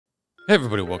Hey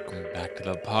everybody, welcome back to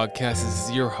the podcast. This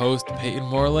is your host, Payton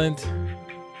Moreland.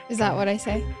 Is that what I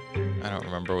say? I don't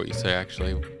remember what you say,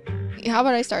 actually. How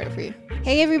about I start it for you?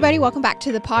 Hey everybody, welcome back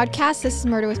to the podcast. This is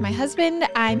Murder with My Husband.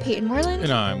 I'm Payton Moreland.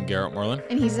 And I'm Garrett Moreland.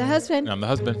 And he's the husband. And I'm the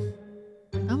husband.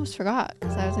 I almost forgot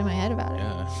because I was in my head about it.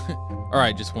 Yeah. All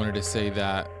right, just wanted to say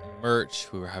that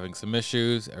merch, we were having some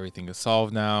issues. Everything is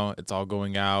solved now. It's all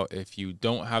going out. If you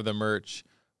don't have the merch,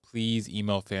 please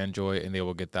email Fanjoy and they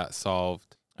will get that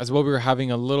solved. As well, we were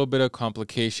having a little bit of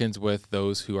complications with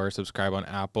those who are subscribed on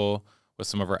Apple with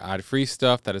some of our ad-free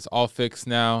stuff. That is all fixed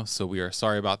now, so we are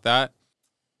sorry about that.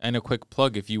 And a quick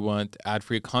plug, if you want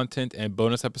ad-free content and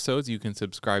bonus episodes, you can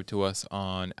subscribe to us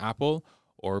on Apple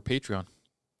or Patreon.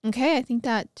 Okay, I think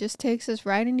that just takes us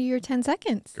right into your 10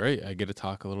 seconds. Great, I get to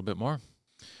talk a little bit more.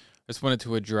 Just wanted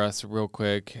to address real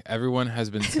quick, everyone has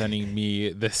been sending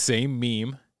me the same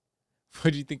meme.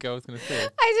 What do you think I was going to say?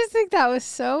 I just think that was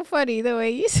so funny the way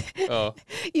you said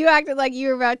You acted like you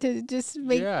were about to just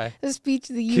make a speech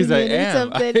to the union or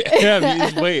something. I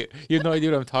am. Wait, you have no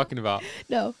idea what I'm talking about.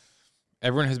 No.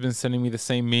 Everyone has been sending me the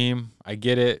same meme. I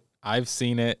get it. I've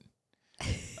seen it.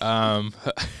 I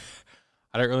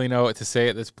don't really know what to say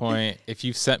at this point. If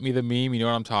you've sent me the meme, you know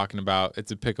what I'm talking about.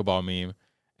 It's a pickleball meme.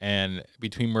 And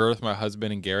between Murder with My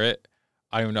Husband and Garrett,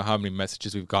 I don't even know how many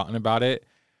messages we've gotten about it.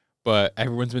 But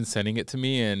everyone's been sending it to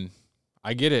me, and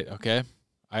I get it, okay?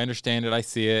 I understand it. I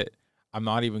see it. I'm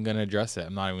not even going to address it.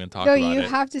 I'm not even going to talk about it. No, you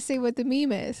have to say what the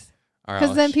meme is.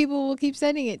 Because then people will keep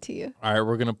sending it to you. All right,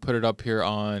 we're going to put it up here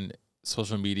on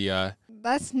social media.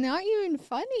 That's not even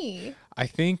funny. I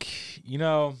think, you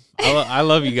know, I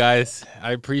love you guys.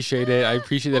 I appreciate it. I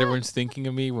appreciate that everyone's thinking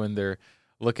of me when they're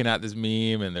looking at this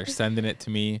meme and they're sending it to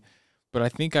me. But I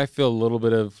think I feel a little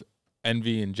bit of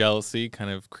envy and jealousy kind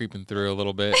of creeping through a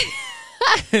little bit.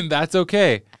 And that's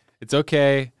okay. It's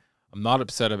okay. I'm not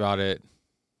upset about it.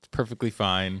 It's perfectly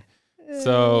fine.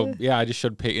 So, yeah, I just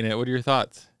showed Payton it. What are your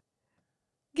thoughts?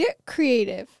 Get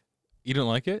creative. You don't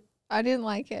like it? I didn't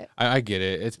like it. I get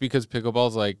it. It's because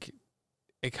pickleball's like,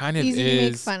 it kind of easy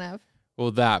is. to make fun of.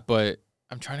 Well, that, but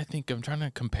I'm trying to think. I'm trying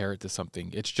to compare it to something.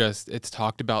 It's just, it's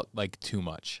talked about like too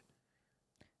much.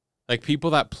 Like people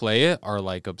that play it are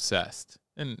like obsessed.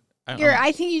 And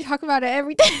I think you talk about it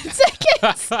every 10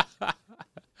 seconds.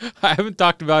 I haven't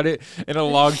talked about it in a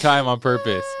long time on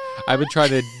purpose. I've been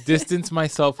trying to distance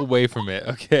myself away from it,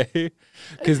 okay?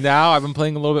 Because now I've been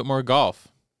playing a little bit more golf.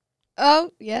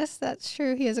 Oh, yes, that's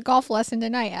true. He has a golf lesson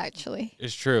tonight, actually.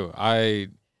 It's true. I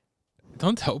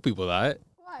don't tell people that.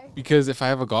 Why? Because if I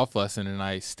have a golf lesson and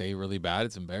I stay really bad,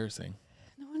 it's embarrassing.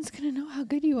 No one's going to know how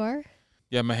good you are.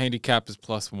 Yeah, my handicap is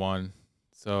 +1.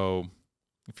 So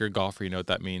if you're a golfer, you know what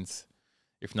that means.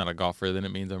 If not a golfer, then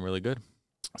it means I'm really good.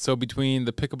 So between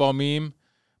the pickleball meme,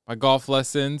 my golf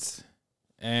lessons,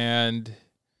 and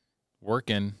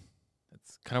working,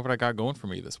 that's kind of what I got going for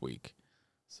me this week.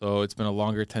 So it's been a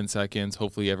longer 10 seconds.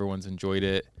 Hopefully everyone's enjoyed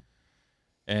it.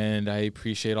 And I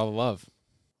appreciate all the love.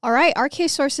 All right. Our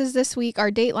case sources this week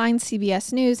are Dateline,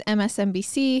 CBS News,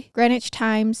 MSNBC, Greenwich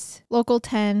Times, Local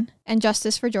 10, and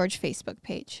Justice for George Facebook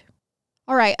page.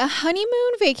 All right, a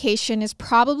honeymoon vacation is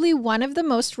probably one of the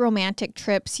most romantic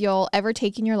trips you'll ever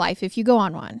take in your life if you go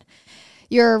on one.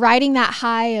 You're riding that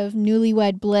high of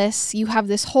newlywed bliss. You have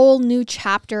this whole new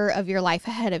chapter of your life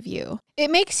ahead of you. It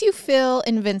makes you feel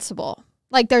invincible,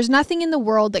 like there's nothing in the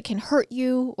world that can hurt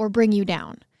you or bring you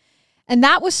down. And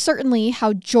that was certainly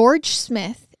how George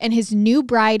Smith and his new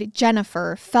bride,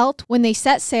 Jennifer, felt when they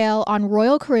set sail on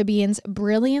Royal Caribbean's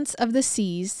Brilliance of the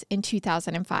Seas in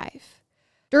 2005.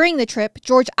 During the trip,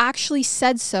 George actually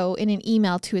said so in an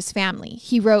email to his family.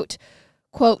 He wrote,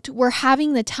 quote, "We're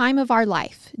having the time of our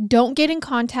life. Don't get in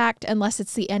contact unless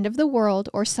it's the end of the world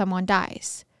or someone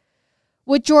dies."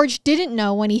 What George didn't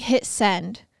know when he hit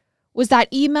send was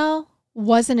that email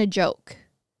wasn't a joke.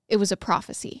 It was a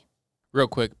prophecy. Real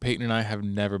quick, Payton and I have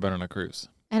never been on a cruise.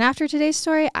 And after today's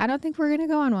story, I don't think we're going to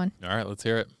go on one. All right, let's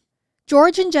hear it.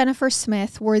 George and Jennifer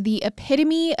Smith were the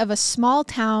epitome of a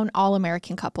small-town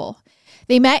all-American couple.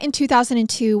 They met in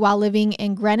 2002 while living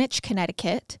in Greenwich,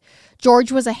 Connecticut.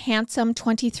 George was a handsome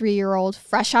 23-year-old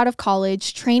fresh out of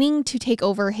college, training to take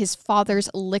over his father's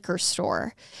liquor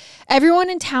store. Everyone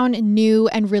in town knew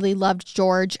and really loved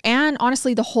George, and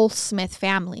honestly, the whole Smith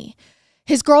family.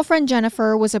 His girlfriend,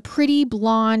 Jennifer, was a pretty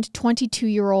blonde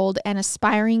 22-year-old and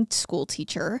aspiring school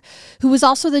teacher who was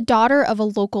also the daughter of a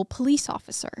local police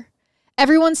officer.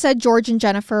 Everyone said George and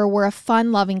Jennifer were a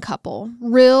fun-loving couple,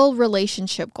 real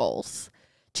relationship goals.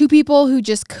 Two people who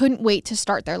just couldn't wait to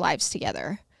start their lives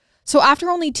together. So after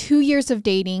only 2 years of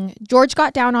dating, George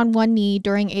got down on one knee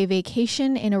during a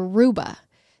vacation in Aruba.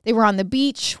 They were on the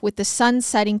beach with the sun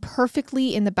setting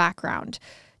perfectly in the background.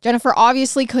 Jennifer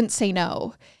obviously couldn't say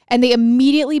no, and they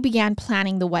immediately began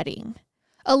planning the wedding.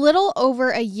 A little over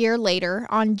a year later,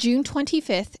 on June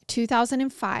 25th,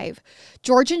 2005,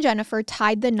 George and Jennifer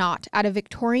tied the knot at a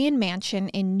Victorian mansion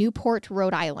in Newport,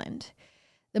 Rhode Island.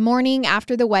 The morning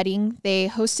after the wedding, they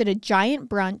hosted a giant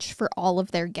brunch for all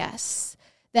of their guests.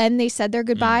 Then they said their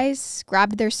goodbyes,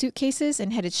 grabbed their suitcases,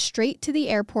 and headed straight to the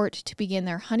airport to begin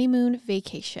their honeymoon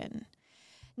vacation.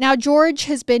 Now, George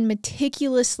has been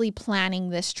meticulously planning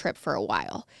this trip for a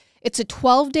while. It's a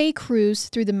 12-day cruise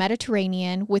through the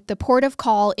Mediterranean with the port of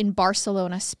call in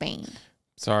Barcelona, Spain.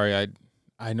 Sorry,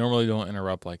 I normally don't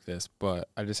interrupt like this, but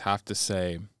I just have to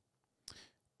say,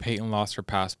 Payton lost her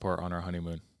passport on our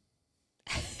honeymoon.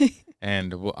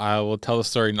 And I will tell the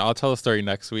story. I'll tell the story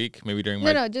next week, maybe during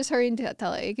my... No, just hurry and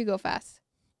tell it. It could go fast.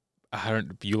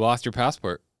 You lost your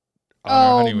passport on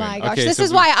our honeymoon. My gosh. Okay, this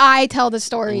is why I tell the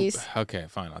stories. Okay,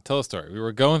 fine. I'll tell the story. We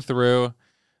were going through...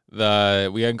 we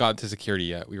hadn't gotten to security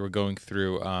yet. We were going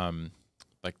through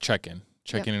like checking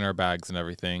in our bags and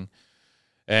everything.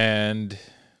 And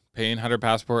Payton had her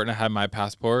passport and I had my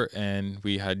passport, and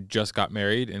we had just got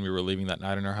married and we were leaving that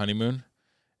night on our honeymoon,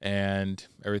 and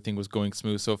everything was going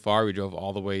smooth so far. We drove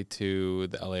all the way to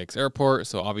the LAX airport.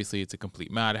 So obviously it's a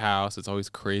complete madhouse. It's always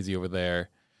crazy over there.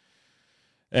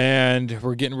 And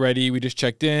we're getting ready. We just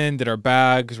checked in, did our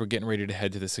bags. We're getting ready to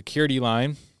head to the security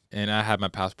line. And I had my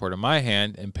passport in my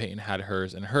hand, and Payton had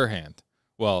hers in her hand.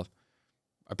 Well,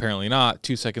 apparently not.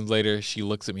 2 seconds later, she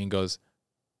looks at me and goes,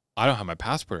 I don't have my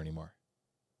passport anymore.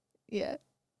 Yeah.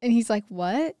 And he's like,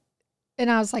 what? And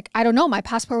I was like, I don't know. My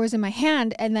passport was in my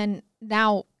hand, and then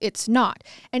now it's not.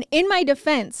 And in my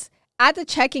defense, at the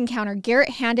check-in counter, Garrett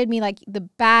handed me like the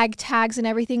bag tags and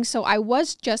everything. So I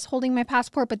was just holding my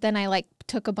passport, but then I like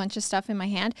took a bunch of stuff in my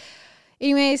hand.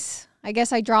 Anyways, I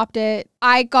guess I dropped it.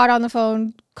 I got on the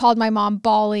phone, called my mom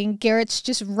bawling. Garrett's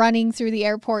just running through the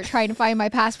airport trying to find my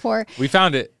passport. We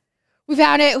found it. We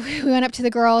found it. We went up to the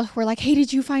girl. We're like, hey,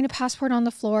 did you find a passport on the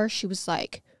floor? She was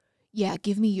like, yeah,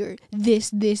 give me your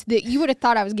this. You would have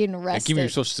thought I was getting arrested. Give me your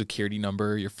social security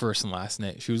number, your first and last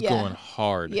name. She was going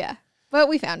hard. Yeah, but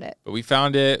we found it. But we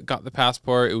found it, got the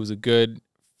passport. It was a good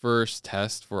first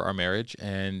test for our marriage,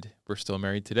 and we're still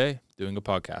married today doing a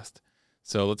podcast.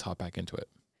 So let's hop back into it.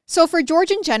 So for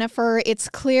George and Jennifer, it's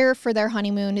clear for their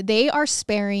honeymoon, they are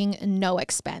sparing no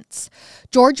expense.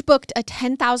 George booked a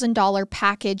 $10,000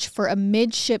 package for a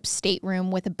midship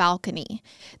stateroom with a balcony.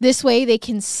 This way they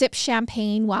can sip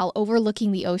champagne while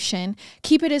overlooking the ocean,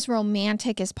 keep it as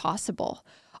romantic as possible.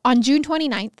 On June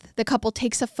 29th, the couple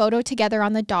takes a photo together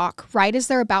on the dock right as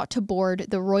they're about to board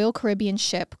the Royal Caribbean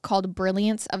ship called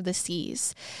Brilliance of the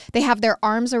Seas. They have their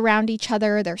arms around each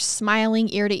other. They're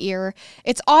smiling ear to ear.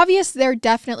 It's obvious they're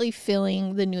definitely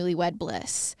feeling the newlywed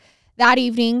bliss. That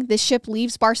evening, the ship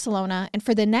leaves Barcelona and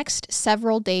for the next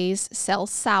several days sails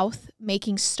south,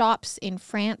 making stops in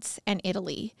France and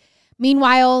Italy.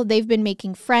 Meanwhile, they've been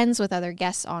making friends with other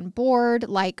guests on board,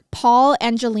 like Paul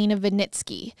and Jelena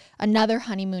Vinitsky, another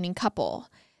honeymooning couple.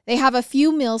 They have a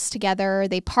few meals together.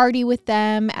 They party with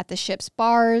them at the ship's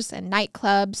bars and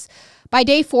nightclubs. By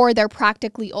day 4, they're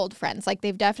practically old friends. Like,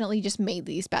 they've definitely just made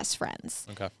these best friends.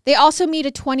 Okay. They also meet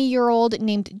a 20-year-old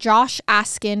named Josh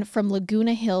Askin from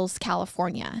Laguna Hills,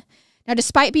 California. Now,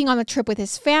 despite being on the trip with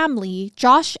his family,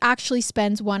 Josh actually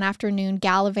spends one afternoon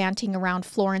gallivanting around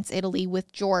Florence, Italy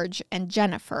with George and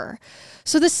Jennifer.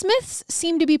 So the Smiths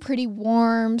seem to be pretty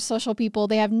warm, social people.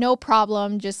 They have no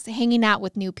problem just hanging out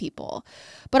with new people.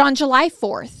 But on July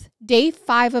 4th, day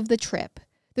 5 of the trip,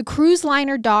 the cruise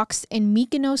liner docks in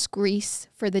Mykonos, Greece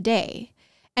for the day.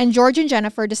 And George and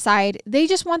Jennifer decide they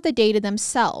just want the day to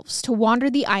themselves, to wander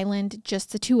the island,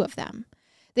 just the two of them.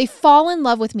 They fall in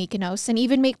love with Mykonos and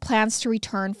even make plans to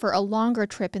return for a longer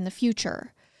trip in the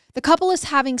future. The couple is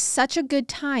having such a good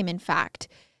time, in fact,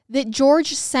 that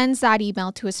George sends that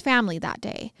email to his family that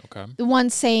day. Okay. The one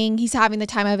saying he's having the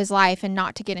time of his life and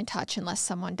not to get in touch unless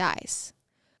someone dies.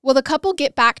 Well, the couple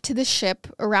get back to the ship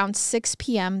around 6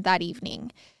 p.m. that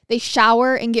evening. They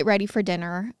shower and get ready for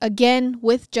dinner, again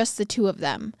with just the two of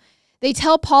them. They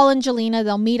tell Paul and Jelena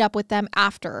they'll meet up with them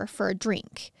after for a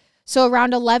drink. So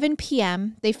around 11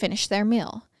 p.m., they finish their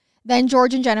meal. Then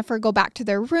George and Jennifer go back to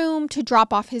their room to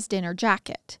drop off his dinner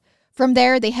jacket. From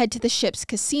there, they head to the ship's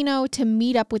casino to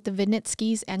meet up with the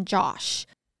Vinitskys and Josh.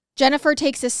 Jennifer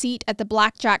takes a seat at the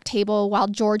blackjack table while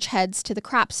George heads to the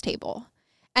craps table.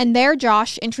 And there,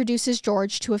 Josh introduces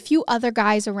George to a few other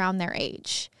guys around their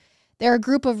age. They're a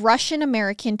group of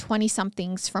Russian-American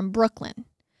 20-somethings from Brooklyn.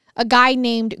 A guy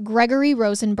named Gregory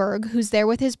Rosenberg, who's there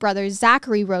with his brother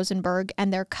Zachary Rosenberg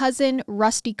and their cousin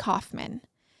Rusty Kaufman.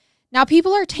 Now,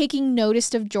 people are taking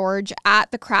notice of George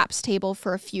at the craps table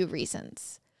for a few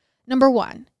reasons. Number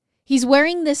one, he's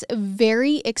wearing this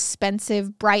very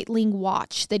expensive Breitling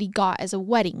watch that he got as a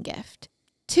wedding gift.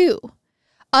 Two,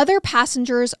 other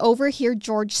passengers overhear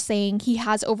George saying he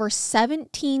has over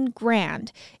 17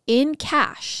 grand in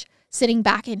cash sitting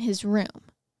back in his room.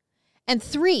 And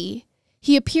three,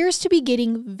 he appears to be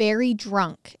getting very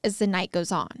drunk as the night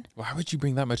goes on. Why would you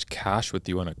bring that much cash with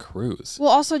you on a cruise? Well,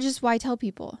 also just why tell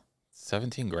people?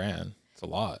 17 grand. It's a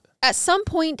lot. At some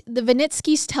point, the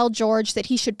Vinitskys tell George that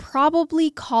he should probably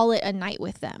call it a night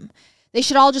with them. They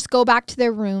should all just go back to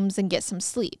their rooms and get some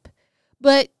sleep.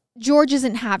 But George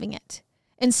isn't having it.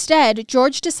 Instead,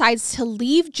 George decides to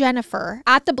leave Jennifer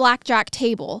at the blackjack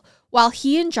table while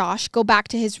he and Josh go back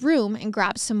to his room and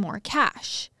grab some more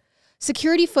cash.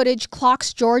 Security footage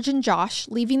clocks George and Josh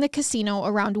leaving the casino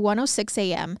around 1:06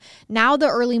 a.m., now the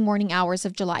early morning hours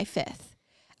of July 5th.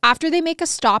 After they make a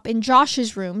stop in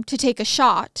Josh's room to take a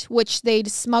shot, which they'd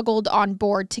smuggled on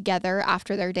board together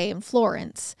after their day in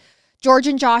Florence, George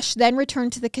and Josh then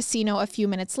return to the casino a few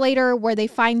minutes later, where they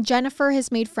find Jennifer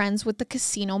has made friends with the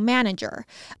casino manager,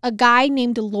 a guy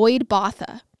named Lloyd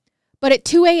Botha. But at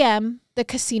 2 a.m., the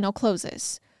casino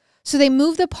closes. So they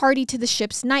move the party to the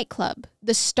ship's nightclub,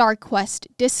 the StarQuest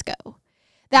Disco.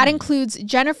 That includes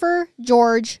Jennifer,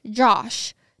 George,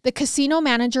 Josh, the casino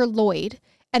manager Lloyd,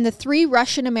 and the 3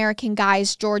 Russian-American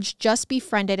guys George just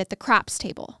befriended at the craps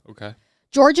table. Okay.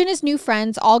 George and his new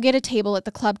friends all get a table at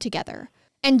the club together.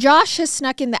 And Josh has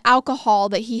snuck in the alcohol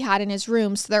that he had in his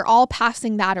room, so they're all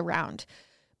passing that around.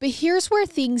 But here's where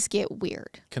things get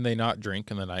weird. Can they not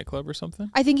drink in the nightclub or something?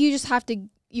 I think you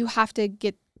have to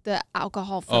get the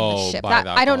alcohol from the ship.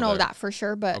 I don't know that for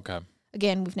sure, but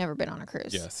again, we've never been on a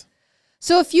cruise. Yes.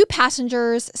 So a few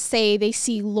passengers say they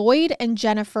see Lloyd and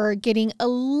Jennifer getting a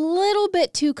little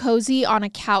bit too cozy on a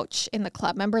couch in the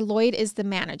club. Remember, Lloyd is the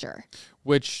manager.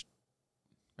 Which,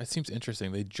 that seems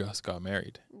interesting. They just got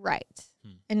married. Right.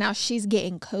 And now she's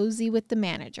getting cozy with the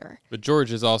manager. But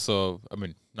George is also, I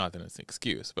mean, not that it's an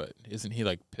excuse, but isn't he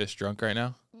like piss drunk right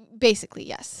now? Basically,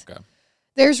 yes. Okay.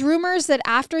 There's rumors that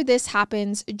after this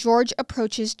happens, George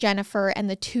approaches Jennifer and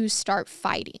the two start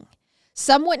fighting.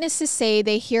 Some witnesses say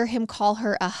they hear him call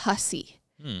her a hussy.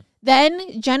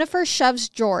 Then Jennifer shoves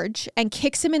George and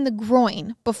kicks him in the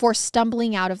groin before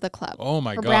stumbling out of the club. Oh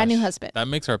my gosh. Her brand new husband. That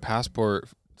makes our passport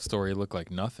story look like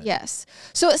nothing. Yes.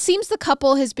 So it seems the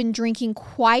couple has been drinking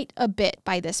quite a bit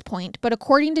by this point, but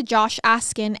according to Josh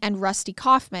Askin and Rusty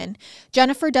Kaufman,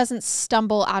 Jennifer doesn't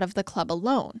stumble out of the club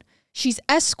alone. She's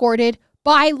escorted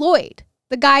by Lloyd,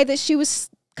 the guy that she was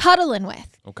cuddling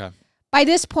with. Okay. By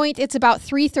this point, it's about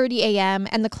 3:30 a.m.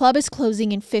 and the club is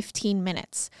closing in 15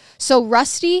 minutes. So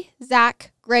Rusty,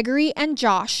 Zach, Gregory, and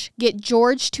Josh get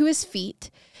George to his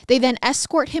feet. They then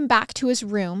escort him back to his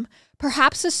room,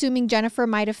 perhaps assuming Jennifer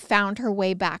might have found her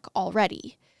way back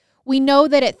already. We know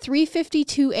that at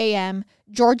 3:52 a.m.,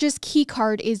 George's key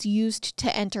card is used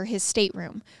to enter his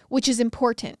stateroom, which is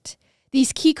important.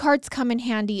 These key cards come in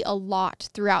handy a lot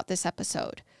throughout this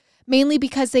episode, mainly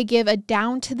because they give a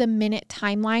down-to-the-minute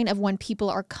timeline of when people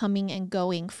are coming and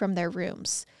going from their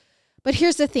rooms. But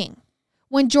here's the thing.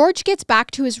 When George gets back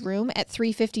to his room at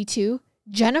 3:52,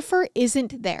 Jennifer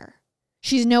isn't there.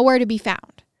 She's nowhere to be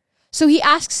found. So he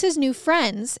asks his new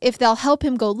friends if they'll help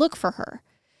him go look for her.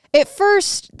 At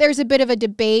first, there's a bit of a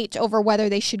debate over whether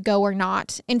they should go or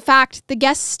not. In fact, the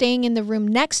guests staying in the room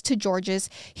next to George's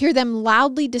hear them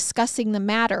loudly discussing the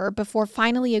matter before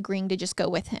finally agreeing to just go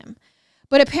with him.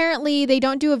 But apparently, they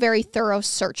don't do a very thorough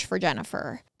search for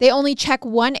Jennifer. They only check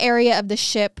one area of the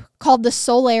ship called the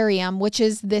solarium, which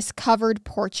is this covered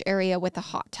porch area with a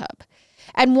hot tub.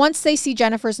 And once they see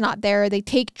Jennifer's not there, they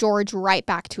take George right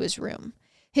back to his room.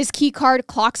 His key card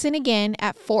clocks in again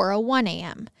at 4:01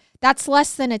 a.m. That's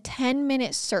less than a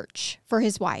 10-minute search for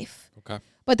his wife. Okay.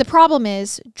 But the problem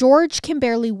is, George can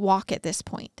barely walk at this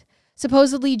point.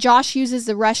 Supposedly, Josh uses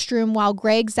the restroom while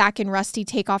Greg, Zach, and Rusty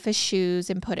take off his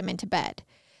shoes and put him into bed.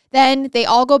 Then they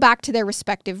all go back to their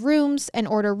respective rooms and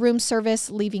order room service,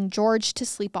 leaving George to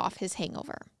sleep off his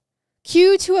hangover.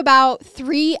 Cue to about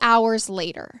 3 hours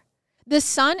later. The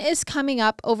sun is coming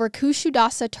up over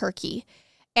Kuşadası, Turkey,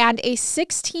 and a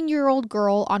 16-year-old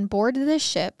girl on board the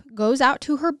ship goes out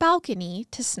to her balcony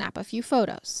to snap a few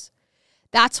photos.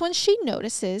 That's when she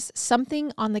notices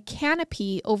something on the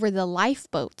canopy over the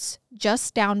lifeboats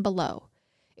just down below.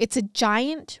 It's a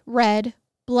giant red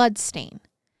blood stain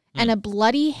and a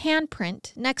bloody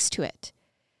handprint next to it.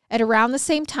 At around the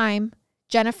same time,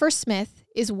 Jennifer Smith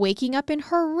is waking up in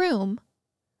her room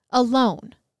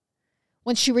alone.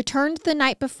 When she returned the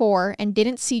night before and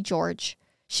didn't see George,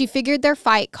 She figured their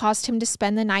fight caused him to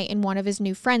spend the night in one of his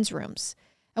new friend's rooms.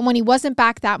 And when he wasn't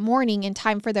back that morning in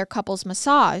time for their couple's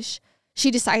massage,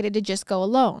 she decided to just go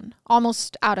alone,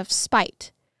 almost out of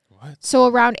spite. What? So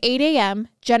around 8 a.m.,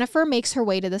 Jennifer makes her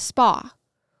way to the spa.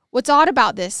 What's odd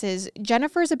about this is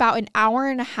Jennifer's about an hour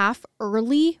and a half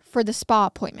early for the spa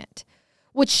appointment,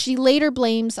 which she later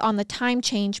blames on the time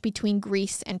change between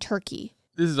Greece and Turkey.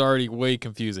 This is already way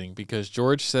confusing because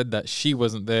George said that she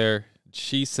wasn't there.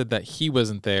 She said that he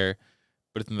wasn't there,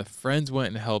 but then the friends went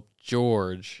and helped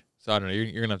George. So I don't know.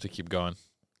 You're going to have to keep going.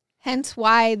 Hence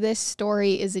why this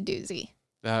story is a doozy.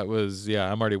 That was, yeah,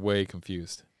 I'm already way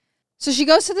confused. So she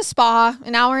goes to the spa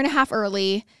an hour and a half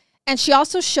early, and she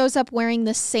also shows up wearing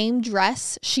the same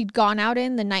dress she'd gone out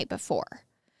in the night before.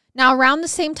 Now, around the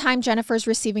same time Jennifer's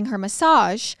receiving her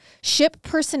massage, ship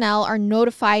personnel are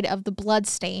notified of the blood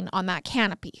stain on that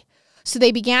canopy. So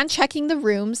they began checking the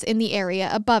rooms in the area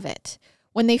above it.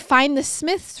 When they find the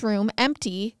Smith's room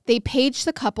empty, they page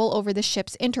the couple over the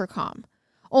ship's intercom.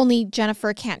 Only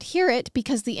Jennifer can't hear it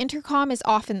because the intercom is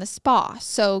off in the spa,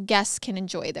 so guests can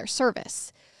enjoy their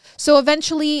service. So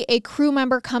eventually, a crew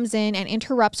member comes in and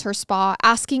interrupts her spa,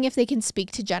 asking if they can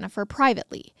speak to Jennifer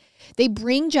privately. They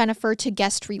bring Jennifer to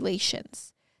guest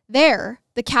relations. There,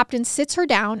 the captain sits her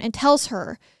down and tells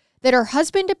her that her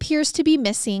husband appears to be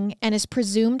missing and is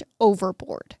presumed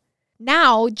overboard.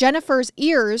 Now, Jennifer's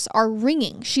ears are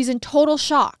ringing. She's in total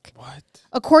shock. What?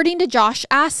 According to Josh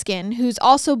Askin, who's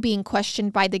also being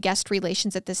questioned by the guest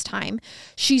relations at this time,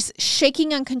 she's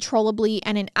shaking uncontrollably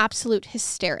and in absolute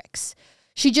hysterics.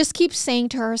 She just keeps saying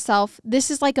to herself,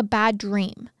 "This is like a bad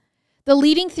dream." The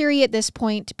leading theory at this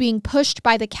point, being pushed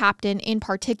by the captain in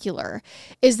particular,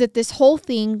 is that this whole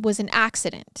thing was an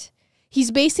accident. He's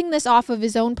basing this off of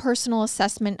his own personal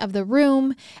assessment of the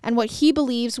room and what he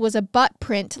believes was a butt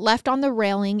print left on the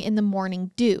railing in the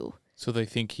morning dew. So they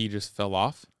think he just fell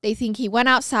off? They think he went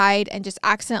outside and just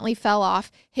accidentally fell off,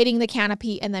 hitting the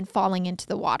canopy and then falling into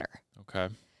the water.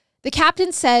 Okay. The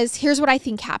captain says, "Here's what I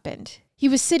think happened. He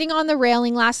was sitting on the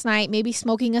railing last night, maybe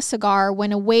smoking a cigar,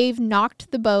 when a wave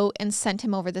knocked the boat and sent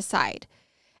him over the side."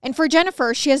 And for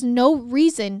Jennifer, she has no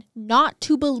reason not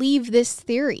to believe this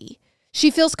theory. She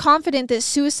feels confident that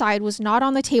suicide was not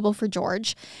on the table for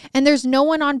George, and there's no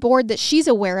one on board that she's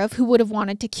aware of who would have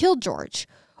wanted to kill George,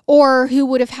 or who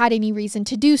would have had any reason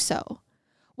to do so.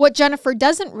 What Jennifer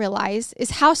doesn't realize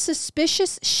is how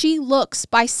suspicious she looks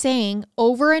by saying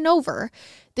over and over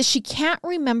that she can't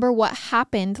remember what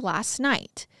happened last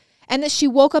night, and that she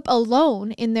woke up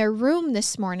alone in their room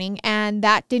this morning, and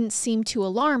that didn't seem to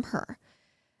alarm her.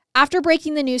 After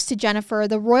breaking the news to Jennifer,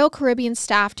 the Royal Caribbean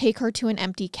staff take her to an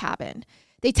empty cabin.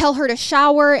 They tell her to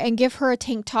shower and give her a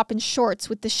tank top and shorts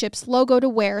with the ship's logo to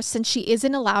wear since she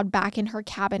isn't allowed back in her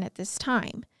cabin at this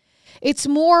time. It's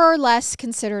more or less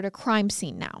considered a crime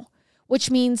scene now,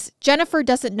 which means Jennifer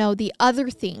doesn't know the other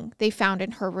thing they found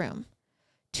in her room.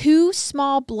 2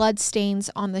 small blood stains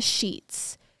on the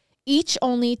sheets, each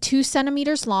only 2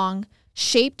 centimeters long,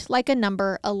 shaped like a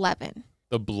number 11.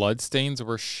 The blood stains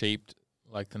were shaped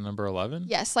like the number 11?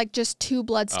 Yes, like just 2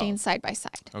 blood stains side by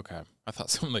side. Okay. I thought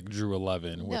someone like drew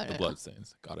 11 with the blood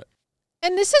stains. Got it.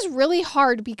 And this is really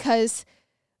hard because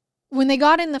when they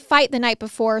got in the fight the night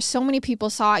before, so many people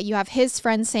saw it. You have his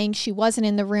friend saying she wasn't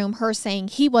in the room, her saying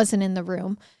he wasn't in the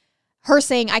room, her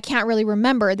saying, "I can't really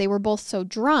remember. They were both so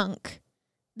drunk."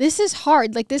 This is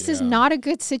hard. Like, this is not a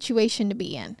good situation to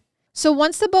be in. So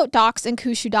once the boat docks in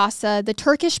Kuşadası, the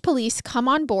Turkish police come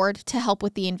on board to help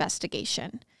with the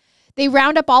investigation. They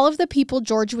round up all of the people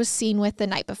George was seen with the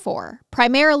night before,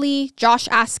 primarily Josh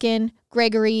Askin,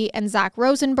 Gregory, and Zach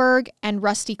Rosenberg, and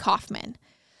Rusty Kaufman.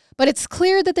 But it's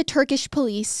clear that the Turkish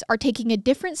police are taking a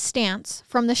different stance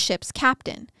from the ship's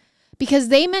captain, because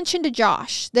they mentioned to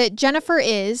Josh that Jennifer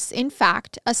is, in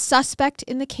fact, a suspect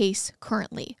in the case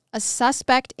currently, a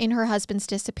suspect in her husband's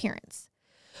disappearance,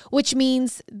 which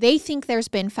means they think there's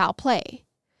been foul play.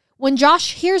 When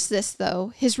Josh hears this,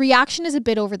 though, his reaction is a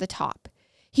bit over the top.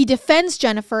 He defends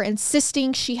Jennifer,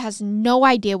 insisting she has no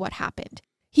idea what happened.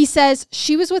 He says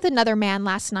she was with another man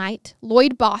last night,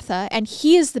 Lloyd Botha, and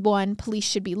he is the one police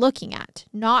should be looking at,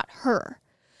 not her.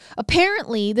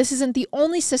 Apparently, this isn't the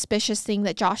only suspicious thing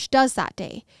that Josh does that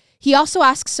day. He also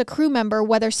asks a crew member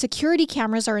whether security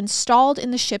cameras are installed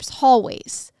in the ship's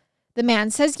hallways. The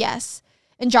man says yes,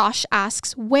 and Josh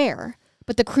asks where,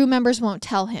 but the crew members won't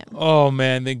tell him. Oh,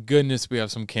 man, thank goodness we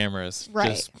have some cameras.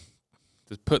 Right.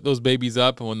 Just put those babies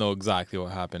up and we'll know exactly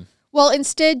what happened. Well,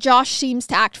 instead, Josh seems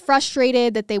to act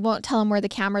frustrated that they won't tell him where the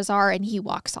cameras are, and he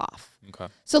walks off. Okay.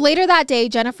 So later that day,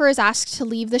 Jennifer is asked to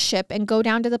leave the ship and go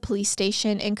down to the police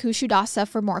station in Kuşadası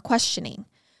for more questioning.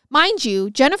 Mind you,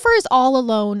 Jennifer is all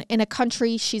alone in a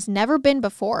country she's never been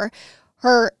before.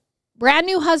 Her brand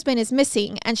new husband is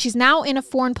missing, and she's now in a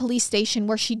foreign police station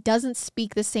where she doesn't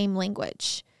speak the same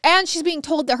language. And she's being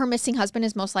told that her missing husband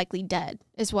is most likely dead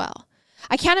as well.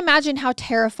 I can't imagine how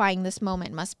terrifying this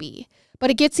moment must be,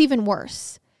 but it gets even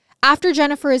worse. After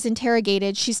Jennifer is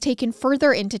interrogated, she's taken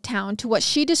further into town to what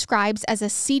she describes as a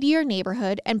seedier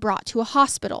neighborhood and brought to a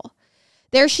hospital.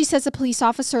 There, she says a police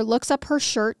officer looks up her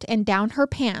shirt and down her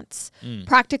pants,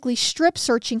 practically strip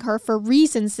searching her for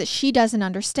reasons that she doesn't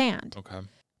understand. Okay.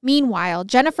 Meanwhile,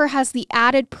 Jennifer has the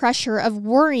added pressure of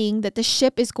worrying that the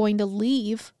ship is going to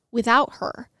leave without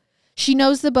her. She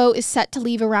knows the boat is set to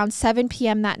leave around 7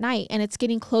 p.m. that night, and it's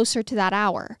getting closer to that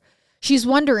hour. She's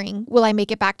wondering, will I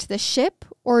make it back to the ship,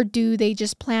 or do they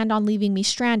just plan on leaving me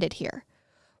stranded here?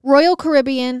 Royal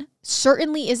Caribbean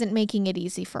certainly isn't making it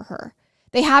easy for her.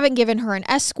 They haven't given her an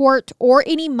escort or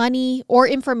any money or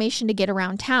information to get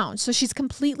around town, so she's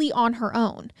completely on her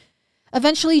own.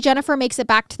 Eventually, Jennifer makes it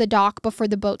back to the dock before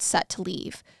the boat's set to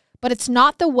leave, but it's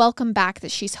not the welcome back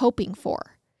that she's hoping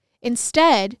for.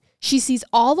 Instead, she sees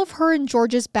all of her and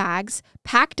George's bags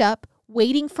packed up,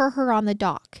 waiting for her on the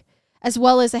dock, as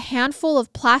well as a handful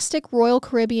of plastic Royal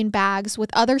Caribbean bags with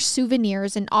other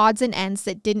souvenirs and odds and ends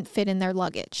that didn't fit in their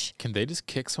luggage. Can they just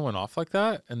kick someone off like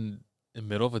that in the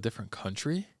middle of a different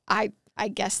country? I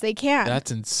guess they can.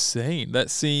 That's insane. That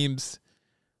seems...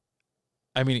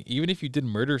 I mean, even if you did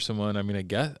murder someone, I mean, I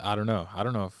guess, I don't know.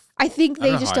 I think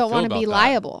they just don't want to be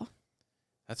liable.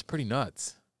 That's pretty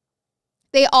nuts.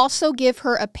 They also give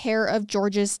her a pair of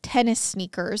George's tennis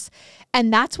sneakers,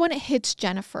 and that's when it hits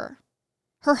Jennifer.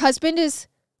 Her husband is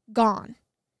gone.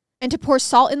 And to pour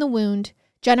salt in the wound,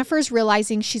 Jennifer's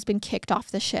realizing she's been kicked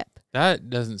off the ship. That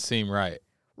doesn't seem right.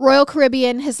 Royal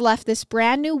Caribbean has left this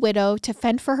brand new widow to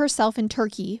fend for herself in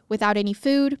Turkey without any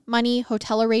food, money,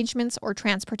 hotel arrangements, or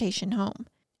transportation home.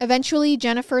 Eventually,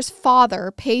 Jennifer's father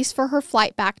pays for her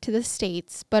flight back to the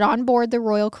States, but on board the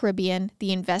Royal Caribbean,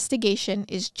 the investigation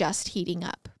is just heating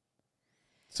up.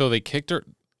 So they kicked her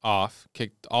off,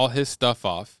 kicked all his stuff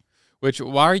off, which,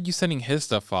 why are you sending his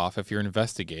stuff off if you're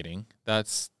investigating? I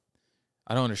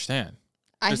don't understand.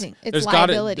 I think it's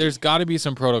liability. There's got to be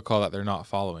some protocol that they're not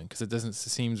following, because it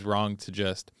seems wrong to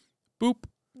just boop.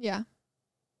 Yeah.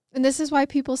 And this is why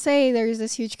people say there's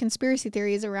this huge conspiracy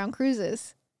theories around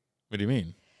cruises. What do you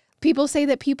mean? People say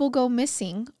that people go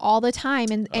missing all the time,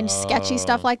 and sketchy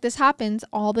stuff like this happens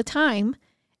all the time,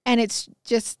 and it's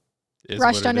just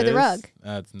brushed under the rug.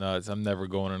 That's nuts. I'm never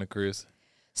going on a cruise.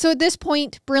 So at this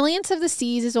point, Brilliance of the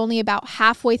Seas is only about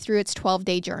halfway through its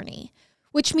 12-day journey,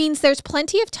 which means there's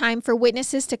plenty of time for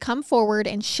witnesses to come forward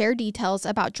and share details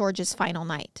about George's final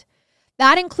night.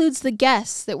 That includes the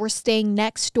guests that were staying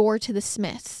next door to the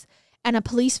Smiths, and a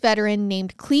police veteran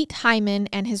named Cleet Hyman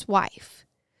and his wife.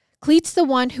 Cleet's the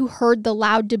one who heard the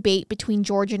loud debate between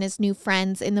George and his new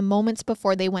friends in the moments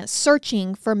before they went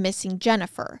searching for missing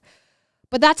Jennifer.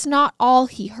 But that's not all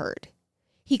he heard.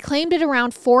 He claimed at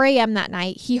around 4 a.m. that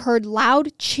night he heard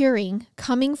loud cheering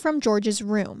coming from George's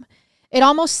room. It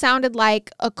almost sounded like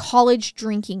a college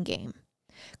drinking game.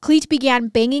 Cleet began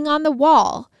banging on the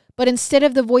wall, but instead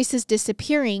of the voices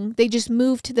disappearing, they just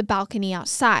moved to the balcony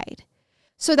outside.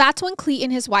 So that's when Cleet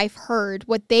and his wife heard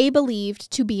what they believed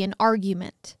to be an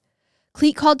argument.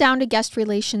 Cleet called down to guest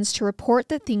relations to report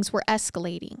that things were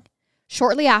escalating.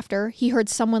 Shortly after, he heard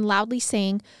someone loudly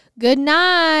saying, "Good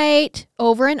night,"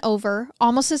 over and over,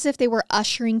 almost as if they were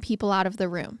ushering people out of the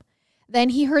room. Then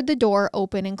he heard the door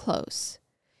open and close.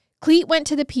 Cleet went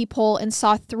to the peephole and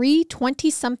saw 3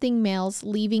 20-something males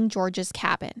leaving George's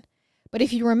cabin. But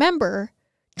if you remember,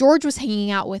 George was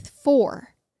hanging out with 4.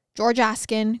 George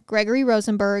Askin, Gregory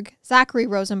Rosenberg, Zachary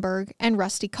Rosenberg, and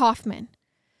Rusty Kaufman.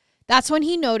 That's when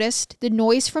he noticed the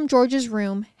noise from George's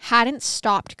room hadn't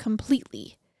stopped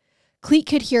completely. Cleet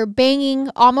could hear banging,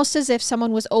 almost as if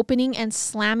someone was opening and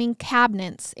slamming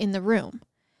cabinets in the room,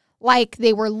 like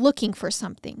they were looking for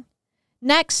something.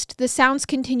 Next, the sounds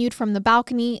continued from the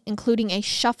balcony, including a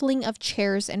shuffling of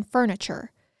chairs and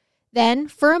furniture. Then,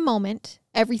 for a moment,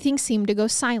 everything seemed to go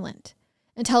silent,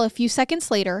 until a few seconds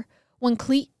later, when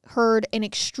Cleet heard an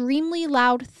extremely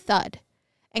loud thud.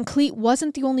 And Cleet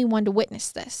wasn't the only one to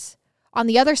witness this. On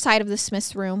the other side of the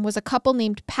Smith's room was a couple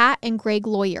named Pat and Greg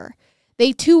Lawyer.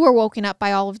 They too were woken up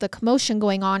by all of the commotion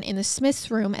going on in the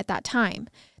Smith's room at that time.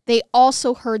 They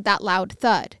also heard that loud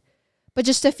thud. But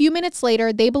just a few minutes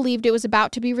later, they believed it was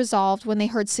about to be resolved when they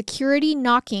heard security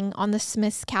knocking on the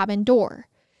Smith's cabin door.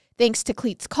 Thanks to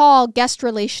Cleet's call, guest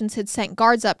relations had sent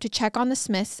guards up to check on the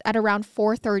Smiths at around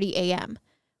 4:30 a.m.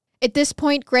 At this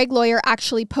point, Greg Lawyer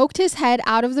actually poked his head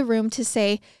out of the room to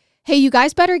say, "Hey, you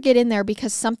guys better get in there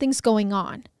because something's going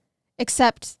on."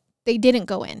 except they didn't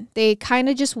go in. They kind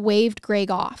of just waved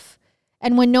Greg off.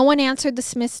 And when no one answered the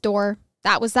Smith's door,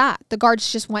 that was that. The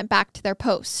guards just went back to their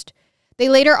post. They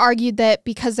later argued that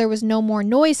because there was no more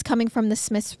noise coming from the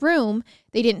Smith's room,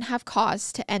 they didn't have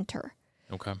cause to enter.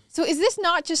 Okay. So is this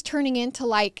not just turning into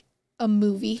like a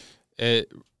movie?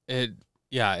 It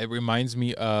reminds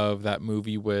me of that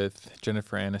movie with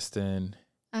Jennifer Aniston.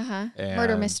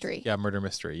 Murder mystery. Yeah, murder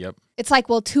mystery. Yep. It's like,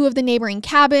 well, 2 of the neighboring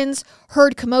cabins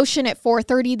heard commotion at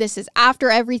 4:30. This is after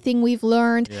everything we've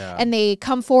learned. Yeah. And they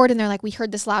come forward and they're like, we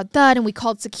heard this loud thud and we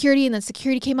called security, and then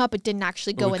security came up but didn't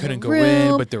actually go in the room. We couldn't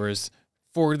go in, but there was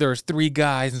 3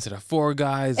 guys instead of 4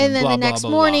 guys. And then blah, the next blah,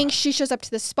 blah, morning, blah. she shows up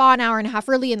to the spa an hour and a half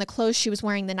early in the clothes she was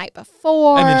wearing the night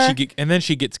before. And then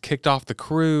she gets kicked off the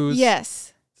cruise.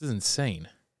 Yes. This is insane.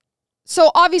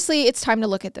 So obviously it's time to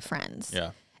look at the friends.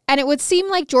 Yeah. And it would seem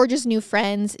like George's new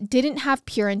friends didn't have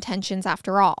pure intentions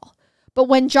after all. But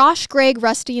when Josh, Greg,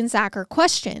 Rusty, and Zach are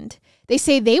questioned, they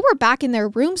say they were back in their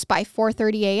rooms by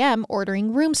 4:30 a.m.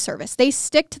 ordering room service. They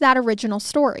stick to that original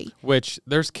story. Which,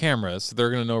 there's cameras, so they're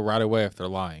going to know right away if they're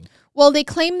lying. Well, they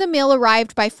claim the meal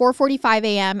arrived by 4:45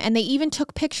 a.m. and they even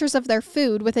took pictures of their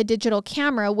food with a digital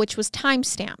camera, which was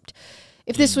time-stamped.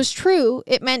 If this was true,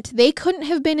 it meant they couldn't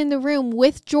have been in the room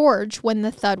with George when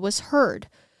the thud was heard.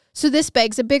 So this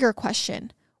begs a bigger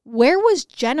question. Where was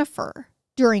Jennifer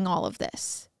during all of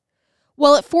this?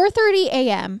 Well, at 4:30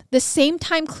 a.m., the same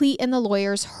time Cleet and the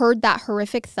lawyers heard that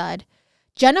horrific thud,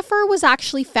 Jennifer was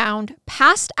actually found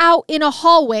passed out in a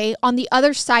hallway on the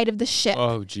other side of the ship.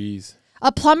 Oh, geez.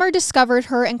 A plumber discovered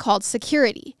her and called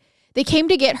security. They came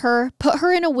to get her, put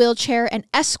her in a wheelchair, and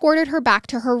escorted her back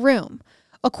to her room.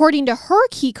 According to her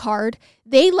key card,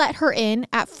 they let her in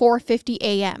at 4:50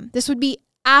 a.m. This would be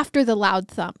after the loud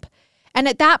thump. And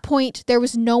at that point, there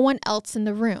was no one else in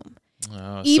the room.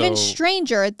 Even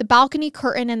stranger, the balcony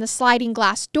curtain and the sliding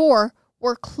glass door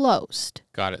were closed.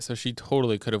 Got it. So she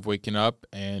totally could have waken up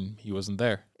and he wasn't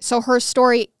there. So her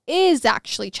story is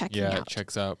actually checking out. Yeah, it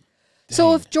checks out. Dang.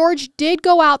 So if George did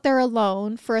go out there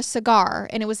alone for a cigar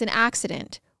and it was an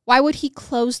accident, why would he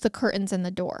close the curtains and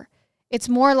the door? It's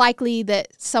more likely that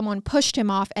someone pushed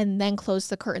him off and then closed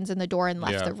the curtains and the door and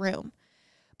left the room.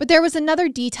 But there was another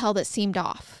detail that seemed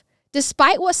off.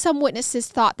 Despite what some witnesses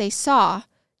thought they saw,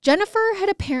 Jennifer had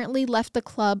apparently left the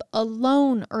club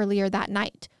alone earlier that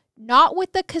night, not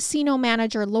with the casino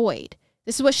manager, Lloyd.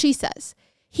 This is what she says.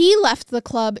 He left the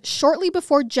club shortly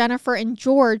before Jennifer and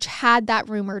George had that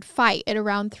rumored fight at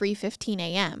around 3:15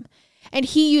 a.m. And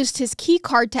he used his key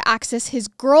card to access his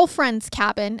girlfriend's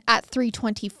cabin at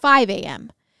 3:25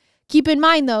 a.m. Keep in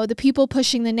mind, though, the people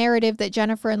pushing the narrative that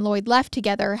Jennifer and Lloyd left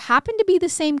together happened to be the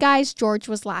same guys George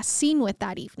was last seen with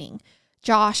that evening.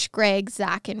 Josh, Greg,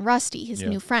 Zach, and Rusty, his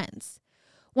new friends.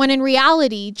 When in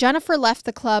reality, Jennifer left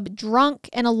the club drunk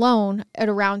and alone at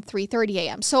around 3:30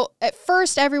 a.m. So at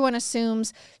first, everyone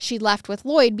assumes she left with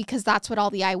Lloyd because that's what all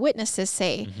the eyewitnesses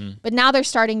say. But now they're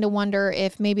starting to wonder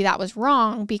if maybe that was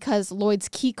wrong because Lloyd's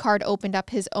key card opened up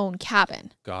his own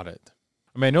cabin. Got it.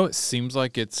 I mean, I know it seems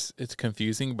like it's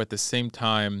confusing, but at the same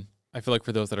time, I feel like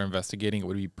for those that are investigating, it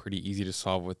would be pretty easy to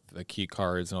solve with the key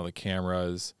cards and all the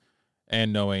cameras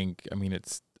and knowing, I mean,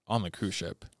 it's on the cruise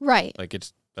ship. Right. Like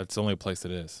that's the only place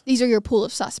it is. These are your pool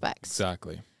of suspects.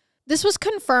 Exactly. This was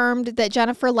confirmed that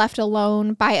Jennifer left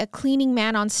alone by a cleaning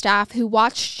man on staff who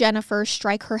watched Jennifer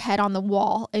strike her head on the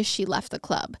wall as she left the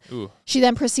club. Ooh. She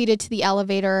then proceeded to the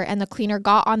elevator, and the cleaner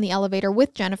got on the elevator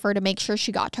with Jennifer to make sure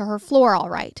she got to her floor all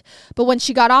right. But when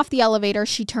she got off the elevator,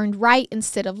 she turned right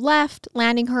instead of left,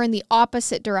 landing her in the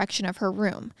opposite direction of her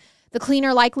room. The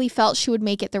cleaner likely felt she would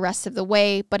make it the rest of the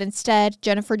way, but instead,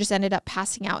 Jennifer just ended up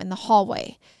passing out in the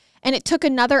hallway. And it took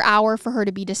another hour for her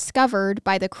to be discovered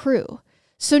by the crew.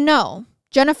 So no,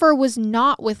 Jennifer was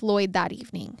not with Lloyd that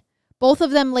evening. Both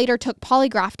of them later took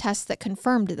polygraph tests that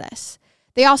confirmed this.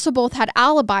 They also both had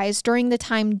alibis during the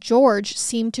time George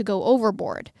seemed to go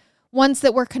overboard, ones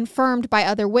that were confirmed by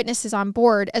other witnesses on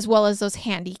board as well as those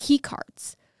handy key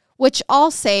cards, which all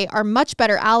say are much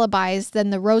better alibis than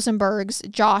the Rosenbergs,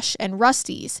 Josh, and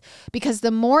Rusty's, because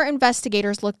the more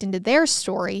investigators looked into their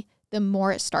story, the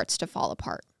more it starts to fall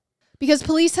apart. Because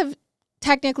police have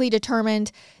technically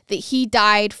determined that he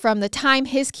died from the time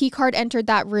his key card entered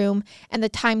that room and the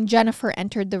time Jennifer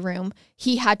entered the room.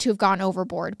 He had to have gone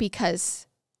overboard because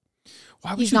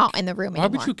he's not in the room anymore.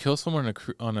 Why would you kill someone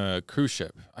on a cruise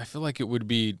ship? I feel like it would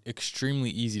be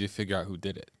extremely easy to figure out who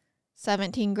did it.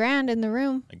 17 grand in the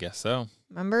room. I guess so.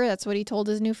 Remember, that's what he told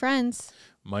his new friends.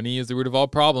 Money is the root of all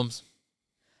problems.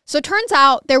 So it turns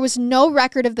out there was no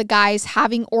record of the guys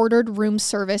having ordered room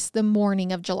service the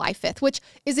morning of July 5th, which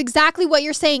is exactly what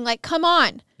you're saying. Like, come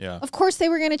on. Yeah. Of course they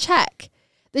were going to check.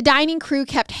 The dining crew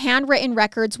kept handwritten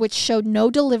records which showed no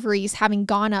deliveries having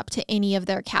gone up to any of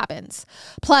their cabins.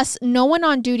 Plus, no one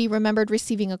on duty remembered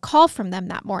receiving a call from them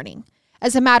that morning.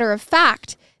 As a matter of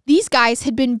fact, these guys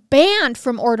had been banned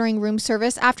from ordering room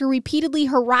service after repeatedly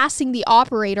harassing the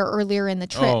operator earlier in the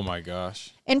trip. Oh my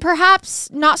gosh. And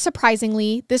perhaps, not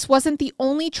surprisingly, this wasn't the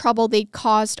only trouble they'd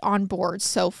caused on board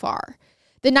so far.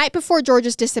 The night before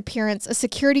George's disappearance, a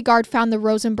security guard found the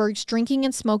Rosenbergs drinking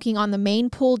and smoking on the main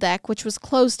pool deck, which was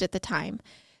closed at the time.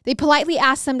 They politely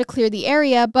asked them to clear the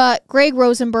area, but Greg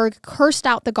Rosenberg cursed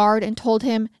out the guard and told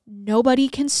him, "Nobody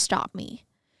can stop me."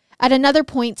 At another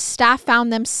point, staff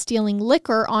found them stealing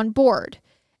liquor on board.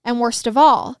 And worst of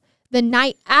all, the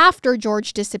night after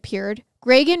George disappeared,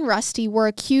 Greg and Rusty were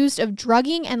accused of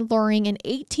drugging and luring an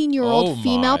 18-year-old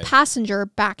female passenger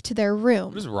back to their room.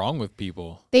 What is wrong with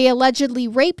people? They allegedly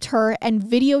raped her and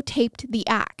videotaped the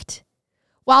act.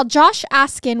 While Josh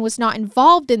Askin was not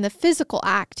involved in the physical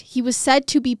act, he was said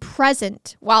to be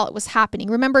present while it was happening.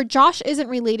 Remember, Josh isn't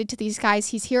related to these guys.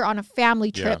 He's here on a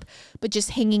family trip, but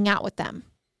just hanging out with them.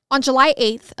 On July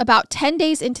 8th, about 10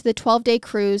 days into the 12-day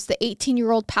cruise, the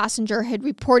 18-year-old passenger had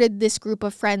reported this group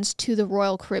of friends to the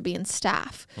Royal Caribbean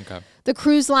staff. Okay. The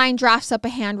cruise line drafts up a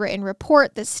handwritten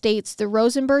report that states the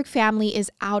Rosenberg family is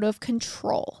out of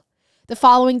control. The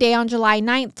following day, on July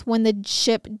 9th, when the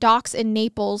ship docks in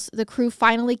Naples, the crew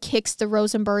finally kicks the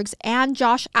Rosenbergs and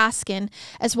Josh Askin,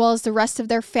 as well as the rest of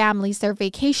their families they're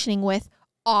vacationing with,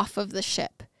 off of the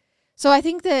ship. So I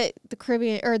think that the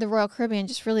Caribbean or the Royal Caribbean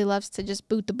just really loves to just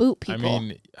boot the boot people. I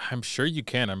mean, I'm sure you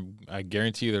can. I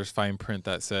guarantee you there's fine print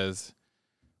that says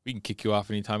we can kick you off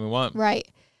anytime we want. Right.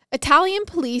 Italian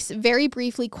police very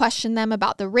briefly questioned them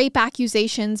about the rape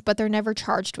accusations, but they're never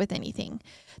charged with anything.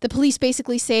 The police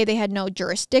basically say they had no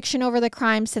jurisdiction over the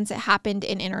crime since it happened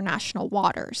in international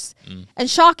waters. And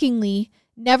shockingly,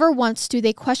 never once do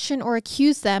they question or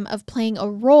accuse them of playing a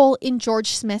role in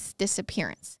George Smith's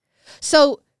disappearance.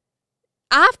 So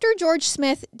after George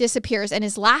Smith disappears and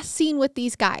is last seen with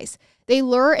these guys, they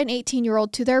lure an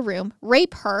 18-year-old to their room,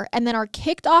 rape her, and then are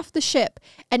kicked off the ship,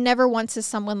 and never once is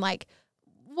someone like,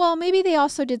 well, maybe they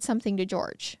also did something to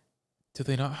George. Do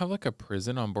they not have like a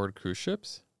prison on board cruise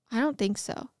ships? I don't think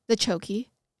so. The chokey.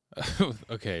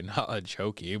 Okay, not a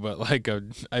chokey, but like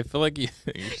I feel like you're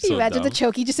so you imagine dumb. the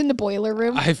chokey just in the boiler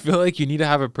room? I feel like you need to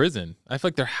have a prison. I feel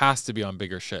like there has to be on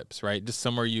bigger ships, right? Just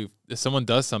somewhere if someone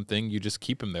does something, you just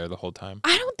keep them there the whole time.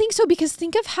 I don't think so, because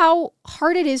think of how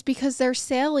hard it is, because they're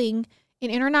sailing in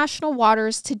international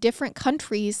waters to different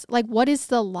countries. Like, what is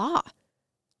the law?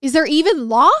 Is there even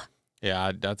law?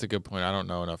 Yeah, that's a good point. I don't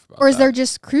know enough about that. Or is that. there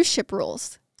just cruise ship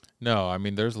rules? No, I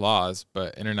mean, there's laws,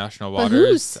 but international But waters,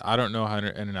 whose? I don't know how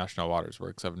international waters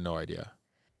works. I have no idea.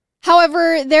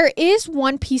 However, there is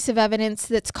one piece of evidence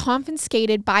that's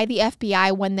confiscated by the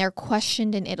FBI when they're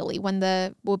questioned in Italy, when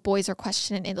the boys are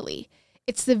questioned in Italy.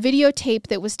 It's the videotape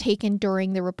that was taken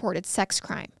during the reported sex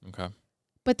crime. Okay.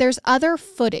 But there's other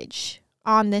footage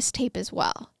on this tape as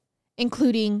well,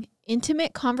 including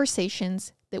intimate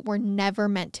conversations that were never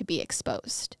meant to be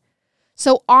exposed.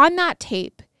 So on that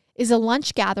tape is a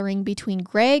lunch gathering between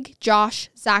Greg, Josh,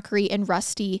 Zachary, and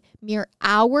Rusty mere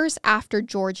hours after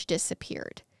George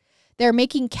disappeared. They're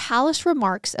making callous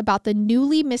remarks about the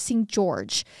newly missing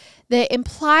George that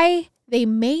imply they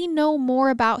may know more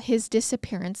about his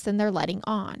disappearance than they're letting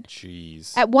on.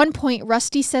 Jeez. At one point,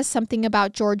 Rusty says something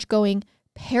about George going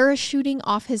parachuting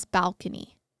off his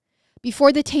balcony.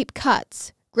 Before the tape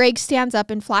cuts, Greg stands up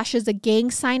and flashes a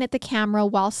gang sign at the camera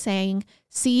while saying,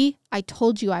 "See, I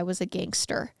told you I was a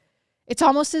gangster." It's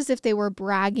almost as if they were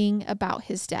bragging about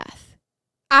his death.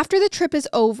 After the trip is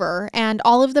over and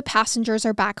all of the passengers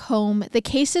are back home, the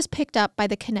case is picked up by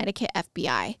the Connecticut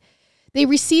FBI. They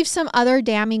receive some other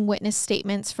damning witness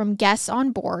statements from guests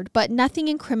on board, but nothing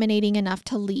incriminating enough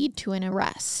to lead to an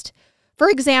arrest. For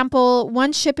example,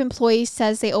 one ship employee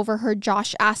says they overheard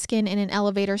Josh Askin in an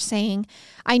elevator saying,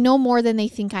 "I know more than they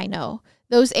think I know.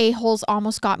 Those a-holes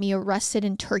almost got me arrested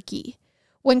in Turkey."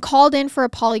 When called in for a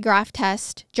polygraph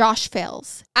test, Josh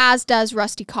fails, as does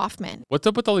Rusty Kaufman. What's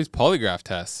up with all these polygraph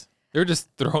tests? They're just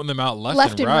throwing them out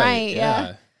left and and right. right,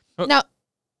 yeah. Oh, Now,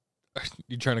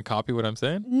 you trying to copy what I'm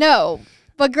saying? no,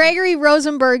 but Gregory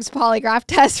Rosenberg's polygraph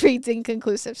test reads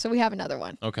inconclusive, so we have another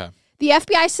one. Okay. The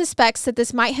FBI suspects that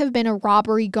this might have been a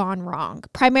robbery gone wrong,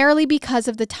 primarily because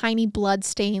of the tiny blood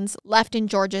stains left in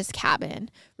George's cabin.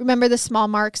 Remember the small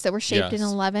marks that were shaped in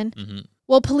 11? Mm-hmm.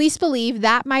 Well, police believe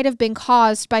that might have been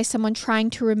caused by someone trying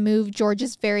to remove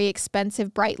George's very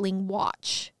expensive Breitling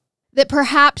watch. That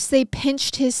perhaps they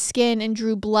pinched his skin and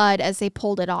drew blood as they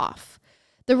pulled it off.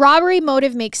 The robbery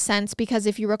motive makes sense because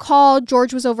if you recall,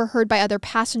 George was overheard by other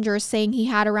passengers saying he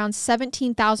had around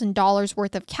 $17,000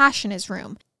 worth of cash in his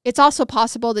room. It's also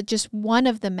possible that just one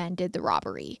of the men did the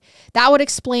robbery. That would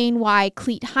explain why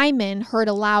Cleet Hyman heard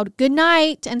a loud "good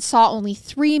night" and saw only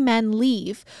 3 men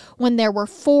leave when there were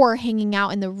 4 hanging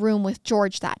out in the room with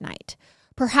George that night.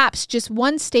 Perhaps just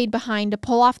one stayed behind to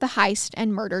pull off the heist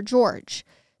and murder George.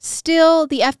 Still,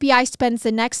 the FBI spends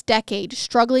the next decade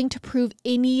struggling to prove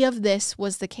any of this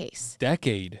was the case.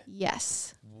 Decade?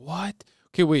 Yes. What?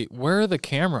 Okay, wait, where are the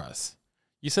cameras?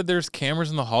 You said there's cameras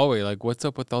in the hallway. Like, what's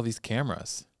up with all these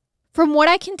cameras? From what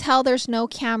I can tell, there's no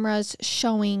cameras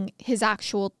showing his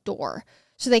actual door,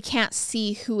 so they can't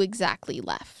see who exactly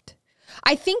left.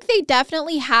 I think they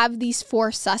definitely have these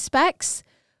 4 suspects,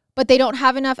 but they don't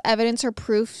have enough evidence or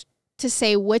proof to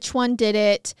say which one did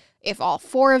it, if all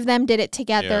 4 of them did it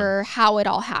together, how it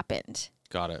all happened.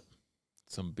 Got it.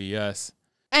 Some BS.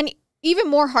 And even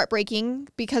more heartbreaking,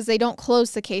 because they don't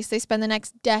close the case, they spend the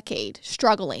next decade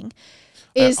struggling.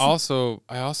 I also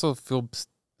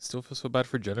still feel so bad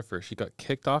for Jennifer. She got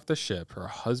kicked off the ship. Her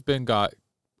husband got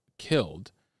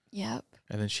killed. Yep.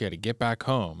 And then she had to get back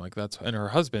home. And her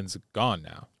husband's gone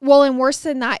now. Well, and worse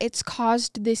than that, it's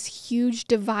caused this huge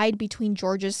divide between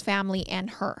George's family and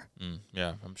her.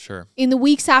 Yeah, I'm sure. In the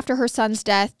weeks after her son's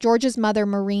death, George's mother,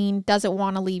 Maureen, doesn't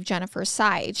want to leave Jennifer's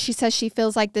side. She says she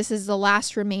feels like this is the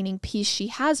last remaining piece she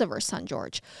has of her son,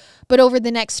 George. But over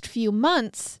the next few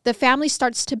months, the family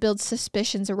starts to build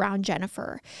suspicions around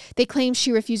Jennifer. They claim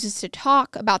she refuses to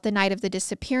talk about the night of the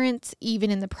disappearance, even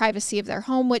in the privacy of their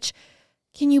home, which...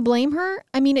 Can you blame her?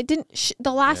 I mean,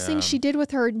 the last thing she did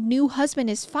with her new husband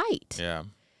is fight. Yeah.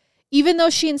 Even though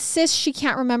she insists she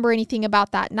can't remember anything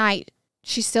about that night,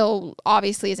 she still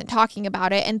obviously isn't talking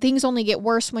about it. And things only get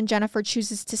worse when Jennifer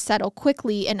chooses to settle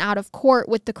quickly and out of court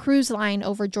with the cruise line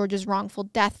over George's wrongful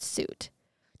death suit.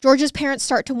 George's parents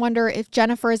start to wonder if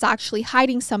Jennifer is actually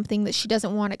hiding something that she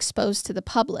doesn't want exposed to the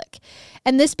public.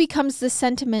 And this becomes the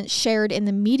sentiment shared in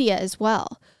the media as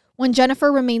well. When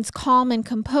Jennifer remains calm and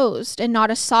composed and not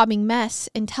a sobbing mess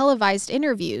in televised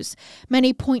interviews,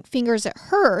 many point fingers at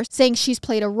her, saying she's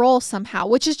played a role somehow,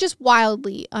 which is just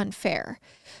wildly unfair.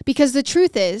 Because the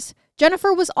truth is,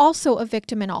 Jennifer was also a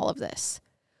victim in all of this.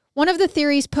 One of the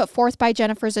theories put forth by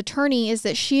Jennifer's attorney is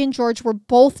that she and George were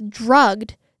both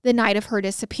drugged the night of her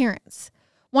disappearance.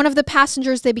 One of the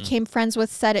passengers they became friends with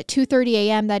said at 2:30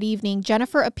 a.m. that evening,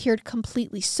 Jennifer appeared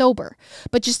completely sober.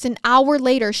 But just an hour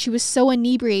later, she was so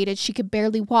inebriated she could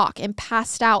barely walk and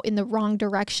passed out in the wrong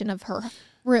direction of her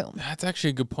room. That's actually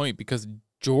a good point because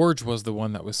George was the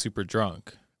one that was super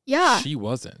drunk. Yeah. She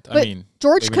wasn't. But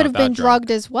George could have been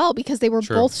drugged as well because they were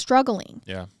both struggling.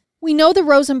 Yeah. We know the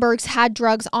Rosenbergs had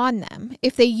drugs on them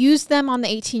if they used them on the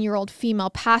 18-year-old female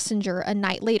passenger a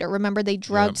night later. Remember, they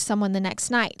drugged someone the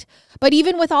next night. But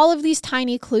even with all of these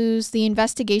tiny clues, the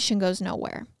investigation goes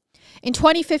nowhere. In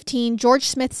 2015, George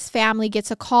Smith's family gets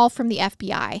a call from the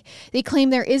FBI. They claim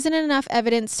there isn't enough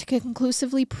evidence to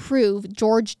conclusively prove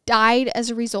George died as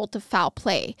a result of foul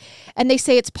play. And they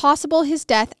say it's possible his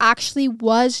death actually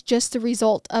was just the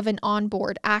result of an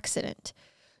onboard accident.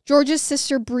 George's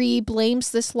sister Bree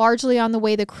blames this largely on the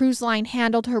way the cruise line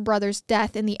handled her brother's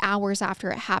death in the hours after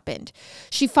it happened.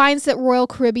 She finds that Royal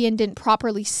Caribbean didn't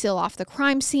properly seal off the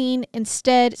crime scene.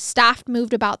 Instead, staff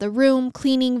moved about the room,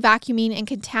 cleaning, vacuuming, and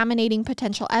contaminating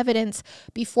potential evidence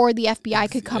before the FBI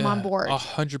could come on board.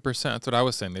 100%. That's what I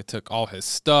was saying. They took all his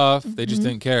stuff. They just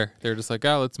didn't care. They were just like,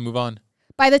 let's move on.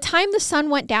 By the time the sun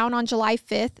went down on July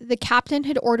 5th, the captain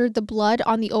had ordered the blood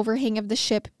on the overhang of the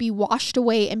ship be washed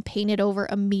away and painted over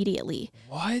immediately.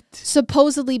 What?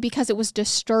 Supposedly because it was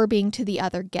disturbing to the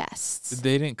other guests.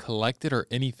 They didn't collect it or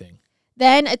anything.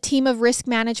 Then a team of risk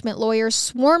management lawyers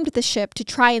swarmed the ship to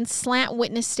try and slant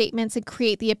witness statements and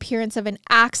create the appearance of an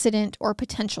accident or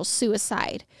potential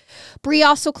suicide. Bree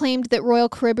also claimed that Royal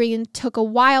Caribbean took a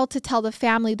while to tell the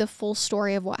family the full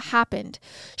story of what happened.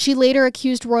 She later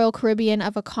accused Royal Caribbean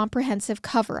of a comprehensive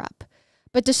cover-up.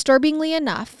 But disturbingly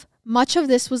enough, much of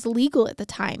this was legal at the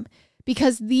time,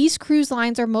 because these cruise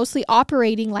lines are mostly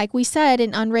operating, like we said,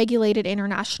 in unregulated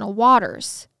international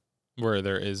waters. Where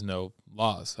there is no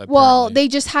laws. Apparently. Well, they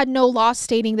just had no law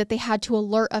stating that they had to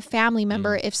alert a family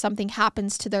member if something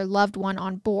happens to their loved one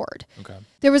on board. Okay.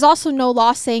 There was also no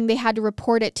law saying they had to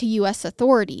report it to U.S.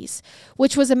 authorities,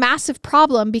 which was a massive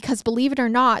problem because, believe it or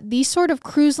not, these sort of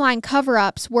cruise line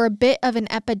cover-ups were a bit of an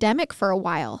epidemic for a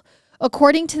while.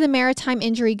 According to the Maritime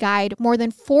Injury Guide, more than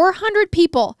 400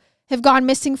 people have gone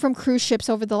missing from cruise ships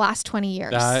over the last 20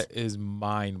 years. That is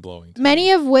mind-blowing.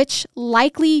 Many of which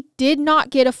likely did not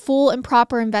get a full and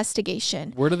proper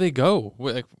investigation. Where do they go?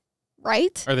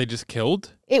 right? Are they just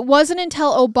killed? It wasn't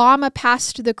until Obama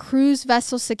passed the Cruise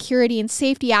Vessel Security and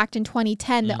Safety Act in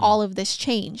 2010 that all of this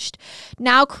changed.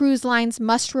 Now cruise lines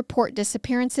must report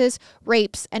disappearances,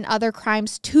 rapes, and other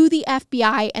crimes to the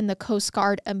FBI and the Coast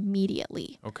Guard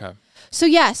immediately. Okay. So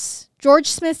yes, George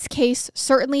Smith's case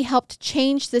certainly helped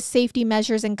change the safety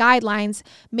measures and guidelines,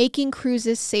 making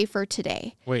cruises safer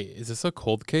today. Wait, is this a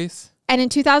cold case? And in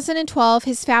 2012,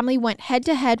 his family went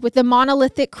head-to-head with the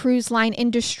monolithic cruise line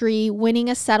industry, winning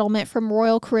a settlement from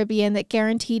Royal Caribbean that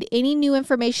guaranteed any new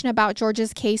information about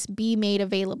George's case be made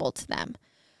available to them.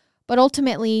 But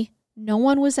ultimately, no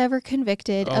one was ever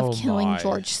convicted of killing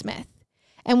George Smith.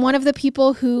 And one of the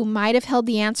people who might have held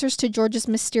the answers to George's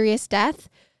mysterious death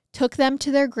took them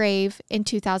to their grave in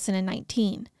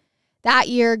 2019. That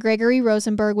year, Gregory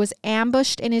Rosenberg was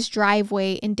ambushed in his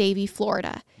driveway in Davie,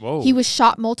 Florida. Whoa. He was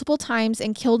shot multiple times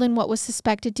and killed in what was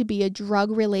suspected to be a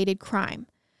drug-related crime.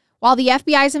 While the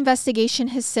FBI's investigation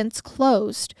has since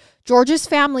closed, George's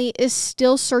family is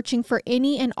still searching for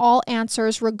any and all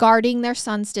answers regarding their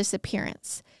son's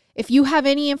disappearance. If you have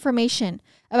any information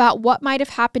about what might have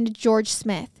happened to George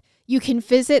Smith, you can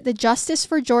visit the Justice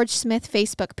for George Smith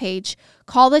Facebook page,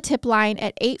 call the tip line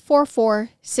at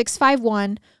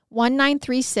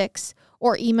 844-651-1936,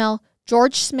 or email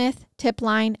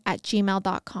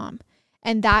georgesmithtipline@gmail.com.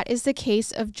 And that is the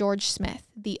case of George Smith,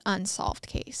 the unsolved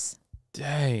case.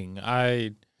 Dang.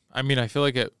 I mean, I feel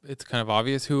like it's kind of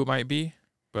obvious who it might be,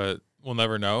 but we'll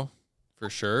never know for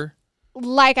sure.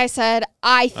 Like I said,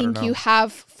 I think you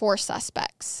have 4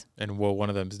 suspects. And well, one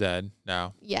of them's dead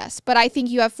now. Yes, but I think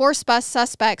you have 4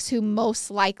 suspects who most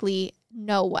likely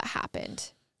know what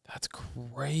happened. That's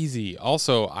crazy.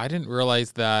 Also, I didn't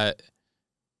realize that.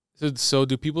 So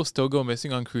do people still go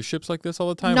missing on cruise ships like this all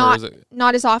the time?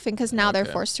 Not as often, because now they're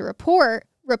forced to report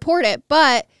it.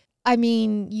 But I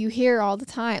mean, you hear all the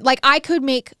time. Like I could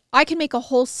probably make a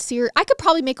whole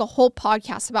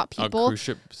podcast about people cruise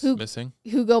ships who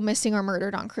go missing or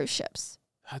murdered on cruise ships.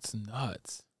 That's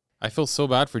nuts. I feel so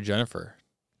bad for Jennifer.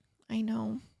 I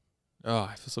know. Oh,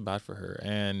 I feel so bad for her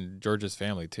and George's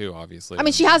family too, obviously. I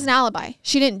mean, she has an alibi.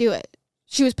 She didn't do it.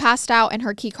 She was passed out and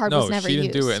her key card was never used. No, she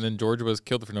didn't do it, and then George was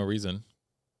killed for no reason.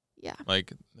 Yeah.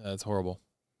 Like, that's horrible.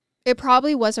 It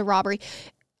probably was a robbery.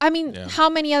 I mean, how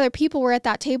many other people were at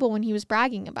that table when he was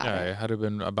bragging about it? Yeah, it had to have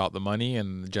been about the money,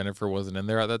 and Jennifer wasn't in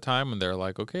there at that time, and they're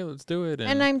like, okay, let's do it.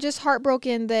 And I'm just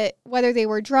heartbroken that whether they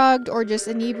were drugged or just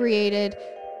inebriated,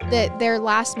 that their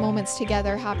last moments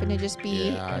together happened to just be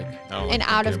an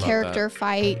out-of-character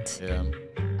fight. Yeah.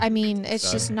 I mean,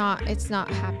 it's just not, it's not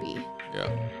happy.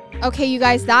 Yeah. Okay, you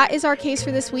guys, that is our case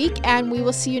for this week, and we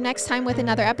will see you next time with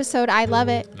another episode. I love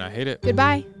it. And I hate it.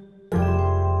 Goodbye.